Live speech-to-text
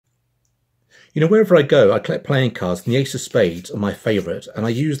You know, wherever I go, I collect playing cards, and the Ace of Spades are my favourite, and I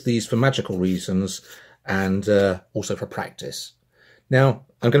use these for magical reasons and also for practice. Now,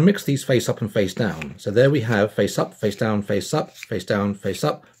 I'm going to mix these face up and face down. So there we have face up, face down, face up, face down, face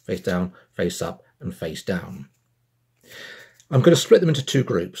up, face down, face up, and face down. I'm going to split them into two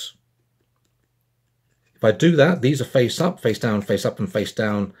groups. If I do that, these are face up, and face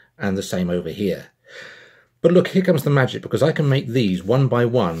down, and the same over here. But look, here comes the magic, because I can make these one by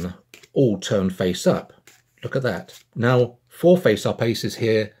one all turn face up. Look at that. Now 4 face up aces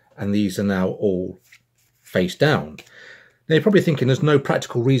here, and these are now all face down. Now you're probably thinking there's no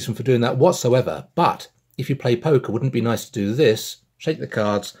practical reason for doing that whatsoever, but if you play poker, wouldn't it be nice to do this, shake the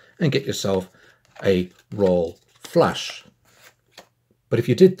cards and get yourself a royal flush? But if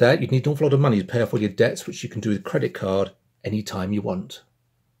you did that, you'd need an awful lot of money to pay off all your debts, which you can do with a credit card anytime you want.